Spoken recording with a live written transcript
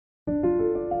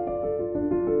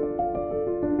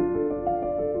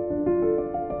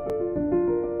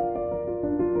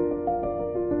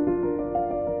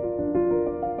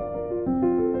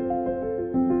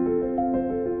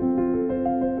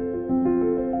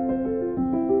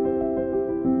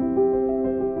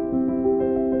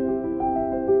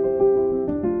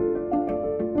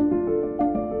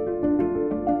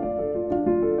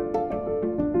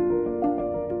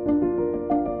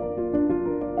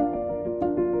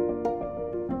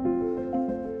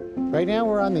Right now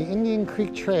we're on the Indian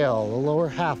Creek Trail, the lower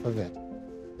half of it.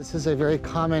 This is a very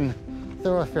common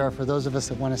thoroughfare for those of us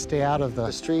that want to stay out of the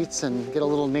streets and get a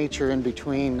little nature in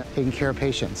between taking care of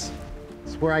patients.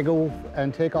 It's where I go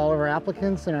and take all of our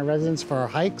applicants and our residents for our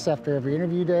hikes after every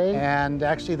interview day. And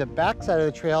actually the back side of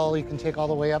the trail you can take all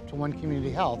the way up to One Community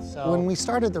Health. So when we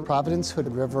started the Providence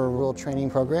Hood River Rural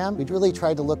Training Program, we really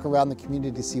tried to look around the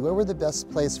community to see where were the best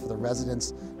place for the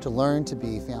residents to learn to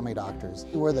be family doctors.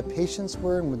 Where the patients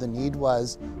were and where the need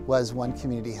was One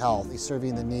Community Health,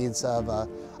 serving the needs of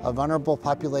a vulnerable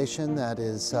population that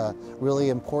is really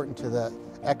important to the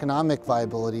economic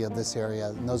viability of this area,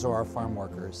 and those are our farm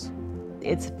workers.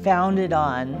 It's founded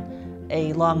on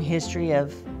a long history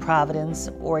of Providence,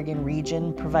 Oregon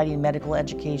region, providing medical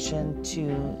education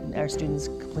to our students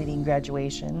completing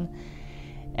graduation.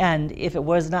 And if it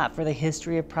was not for the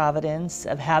history of Providence,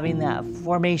 of having that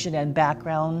formation and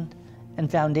background and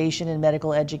foundation in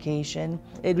medical education,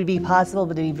 it would be possible,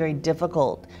 but it would be very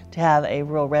difficult to have a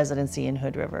rural residency in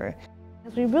Hood River.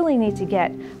 We really need to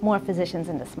get more physicians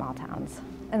into small towns.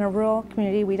 In a rural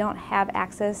community, we don't have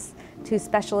access to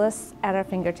specialists at our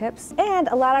fingertips, and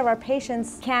a lot of our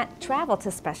patients can't travel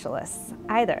to specialists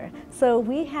either. So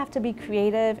we have to be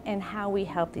creative in how we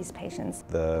help these patients.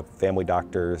 The family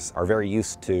doctors are very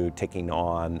used to taking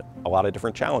on a lot of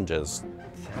different challenges.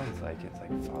 It sounds like it's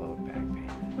like followed back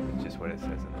pain. It's just what it says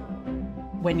in the book.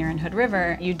 When you're in Hood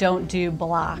River, you don't do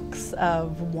blocks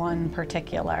of one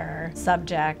particular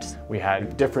subject. We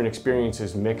had different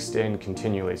experiences mixed in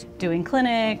continually. Doing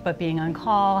clinic, but being on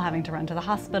call, having to run to the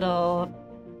hospital.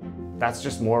 That's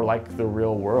just more like the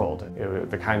real world. It was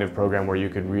the kind of program where you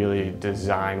could really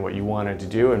design what you wanted to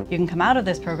do. And you can come out of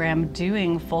this program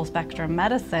doing full spectrum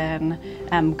medicine,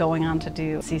 going on to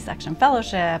do C-section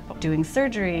fellowship, doing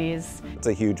surgeries. It's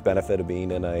a huge benefit of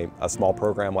being in a small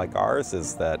program like ours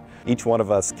is that each one of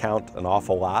us count an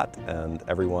awful lot and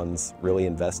everyone's really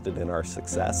invested in our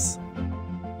success.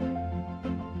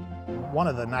 One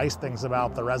of the nice things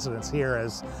about the residents here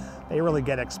is they really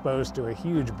get exposed to a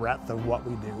huge breadth of what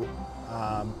we do.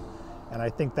 And I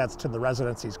think that's to the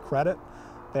residency's credit.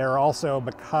 They're also,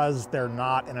 because they're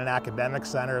not in an academic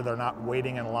center, they're not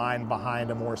waiting in line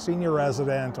behind a more senior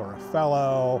resident or a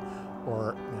fellow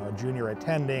or a junior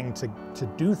attending to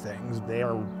do things. They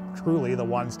are truly the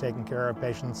ones taking care of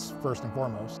patients first and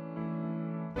foremost.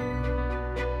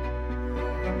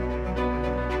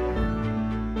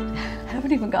 I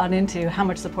haven't even gone into how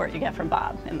much support you get from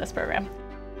Bob in this program.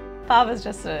 Bob is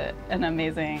just an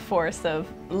amazing force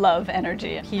of love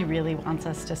energy. He really wants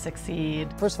us to succeed.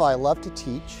 First of all, I love to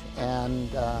teach,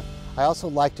 and I also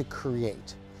like to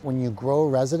create. When you grow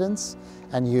residents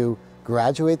and you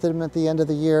graduate them at the end of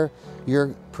the year,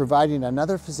 you're providing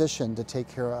another physician to take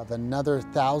care of another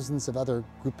thousands of other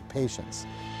group of patients.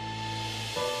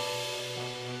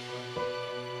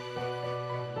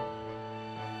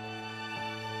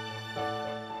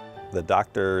 The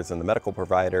doctors and the medical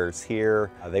providers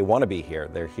here, they want to be here.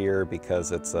 They're here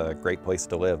because it's a great place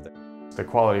to live. The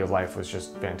quality of life was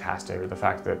just fantastic. The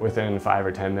fact that within 5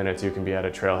 or 10 minutes you can be at a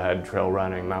trailhead, trail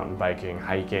running, mountain biking,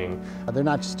 hiking. They're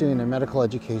not just doing their medical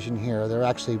education here, they're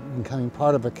actually becoming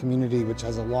part of a community which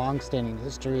has a long-standing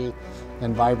history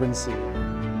and vibrancy.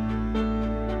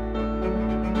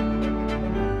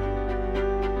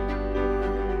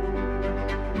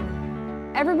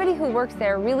 Everybody who works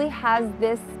there really has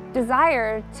this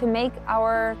desire to make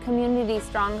our community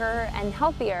stronger and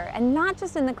healthier, and not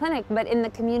just in the clinic, but in the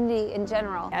community in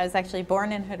general. I was actually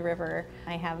born in Hood River.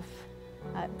 I have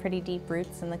pretty deep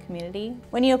roots in the community.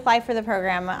 When you apply for the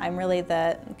program, I'm really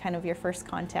the kind of your first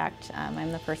contact.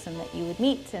 I'm the person that you would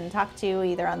meet and talk to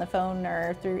either on the phone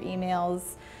or through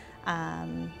emails,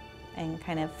 and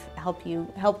kind of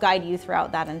help guide you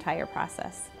throughout that entire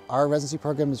process. Our residency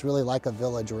program is really like a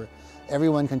village where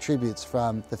everyone contributes,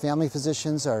 from the family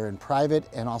physicians are in private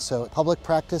and also public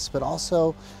practice, but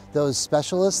also those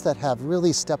specialists that have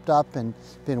really stepped up and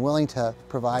been willing to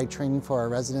provide training for our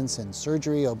residents in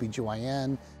surgery,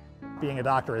 OBGYN. Being a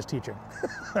doctor is teaching.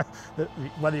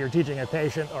 Whether you're teaching a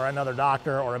patient or another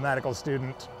doctor or a medical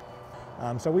student.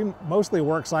 So we mostly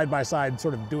work side by side,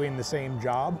 sort of doing the same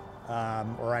job,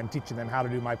 or I'm teaching them how to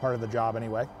do my part of the job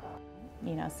anyway.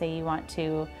 You know, say you want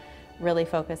to really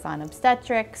focus on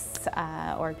obstetrics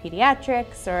or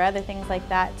pediatrics or other things like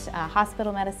that,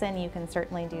 hospital medicine, you can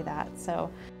certainly do that.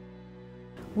 So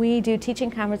we do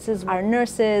teaching conferences. Our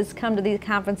nurses come to these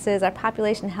conferences, our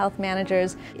population health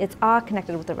managers. It's all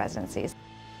connected with the residencies.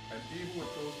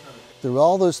 Through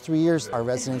all those 3 years, our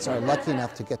residents are lucky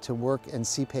enough to get to work and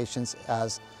see patients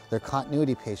as their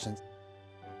continuity patients.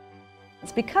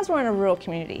 It's because we're in a rural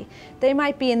community. They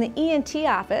might be in the ENT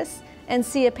office and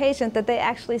see a patient that they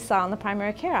actually saw in the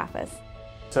primary care office.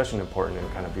 Such an important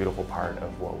and kind of beautiful part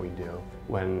of what we do.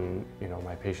 When,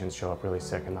 my patients show up really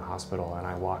sick in the hospital and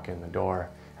I walk in the door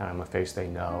and I'm a face they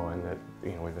know and that,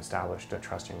 we've established a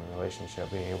trusting relationship,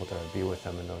 being able to be with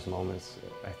them in those moments,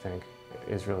 I think,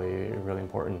 is really, really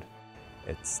important.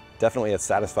 It's definitely a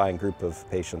satisfying group of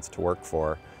patients to work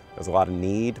for. There's a lot of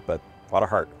need, but a lot of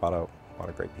heart, a lot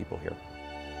of great people here.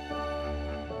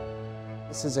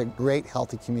 This is a great,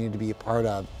 healthy community to be a part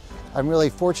of. I'm really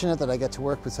fortunate that I get to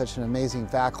work with such an amazing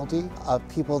faculty of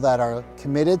people that are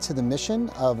committed to the mission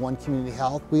of One Community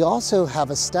Health. We also have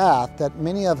a staff that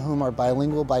many of whom are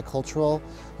bilingual, bicultural,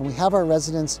 and we have our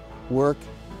residents work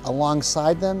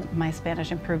alongside them. My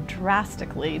Spanish improved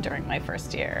drastically during my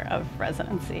first year of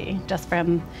residency, just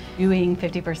from doing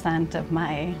 50% of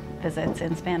my visits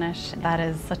in Spanish. That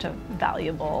is such a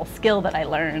valuable skill that I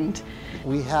learned.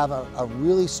 We have a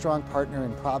really strong partner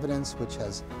in Providence, which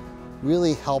has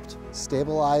really helped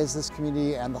stabilize this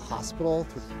community and the hospital.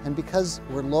 And because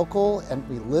we're local and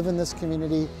we live in this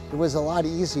community, it was a lot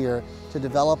easier to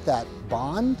develop that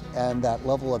bond and that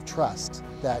level of trust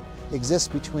that exists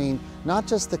between not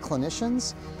just the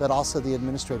clinicians, but also the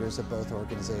administrators of both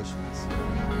organizations.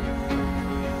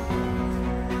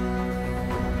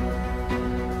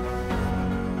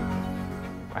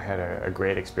 I had a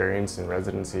great experience in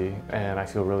residency and I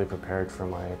feel really prepared for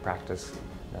my practice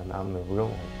out in the real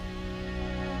world.